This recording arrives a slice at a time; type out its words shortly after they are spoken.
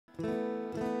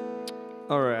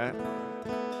All right.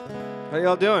 How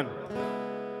y'all doing?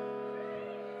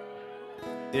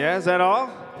 Yeah, is that all?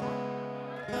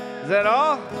 Is that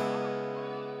all?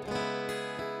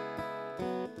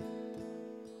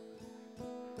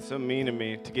 So mean of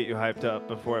me to get you hyped up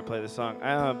before I play the song.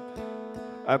 I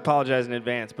apologize in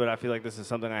advance, but I feel like this is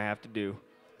something I have to do.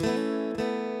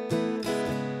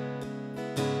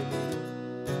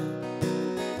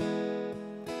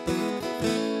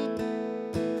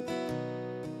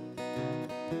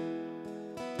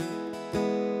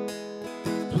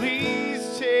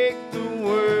 Please take the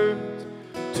words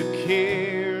to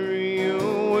carry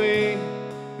away.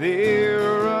 There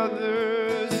are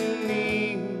others in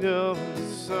need of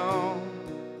a song.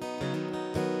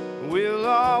 We'll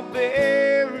all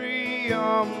bury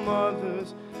our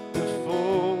mothers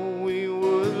before we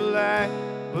would like,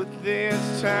 but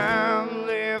there's time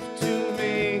left to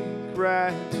make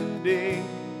right today.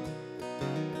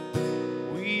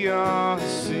 We are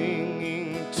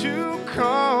singing to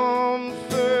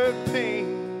comfort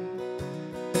pain,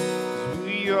 'cause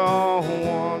we all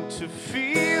want to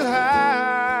feel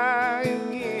high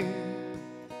again.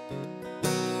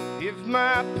 If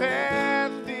my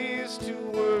path is to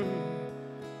worry,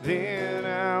 then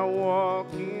I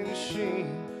walk in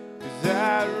shame, 'cause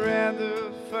I'd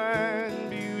rather find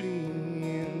beauty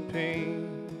in pain.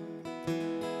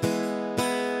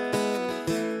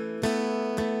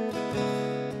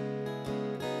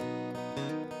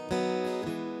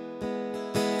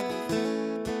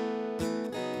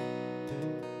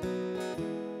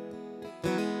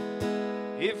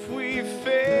 If we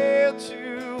fail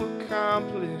to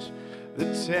accomplish the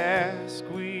task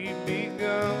we've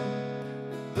begun,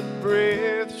 the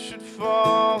breath should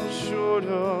fall short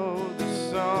of the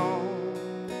song.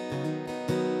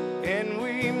 And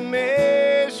we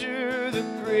measure the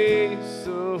grace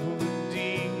of the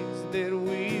deeds that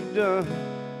we've done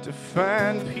to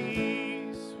find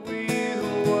peace with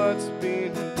what's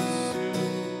been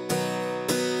pursued.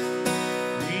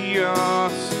 We are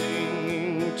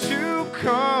singing to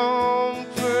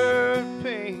comfort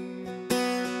pain.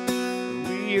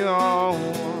 We all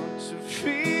want to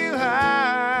feel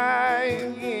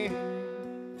high again.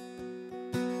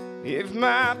 If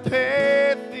my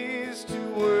path is to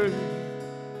worry,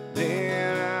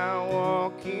 then I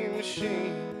walk in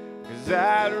shame, 'cause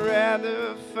I'd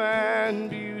rather find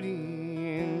beauty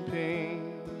in pain.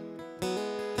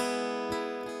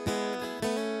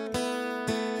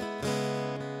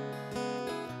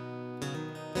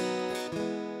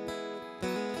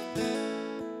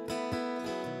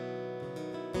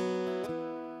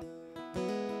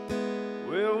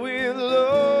 Well, we're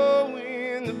low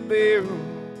in the barrel,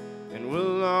 and we're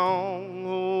long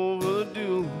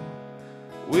overdue,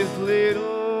 with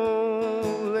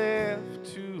little left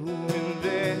to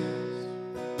invest.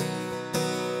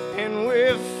 And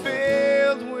we're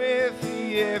filled with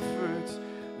the efforts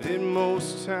that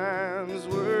most times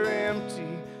were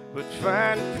empty, but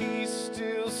find peace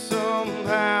still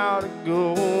somehow to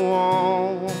go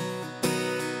on.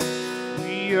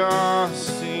 We are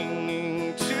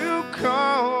singing to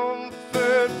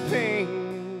comfort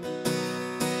pain.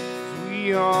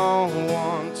 We all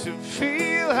want to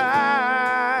feel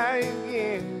high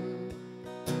again.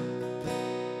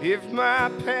 If my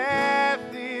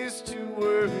path is to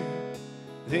worry,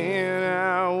 then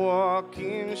I walk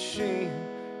in shame,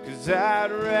 'cause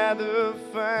I'd rather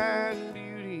find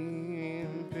beauty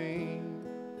in pain.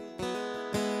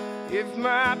 If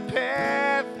my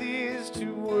path is to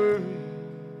worry,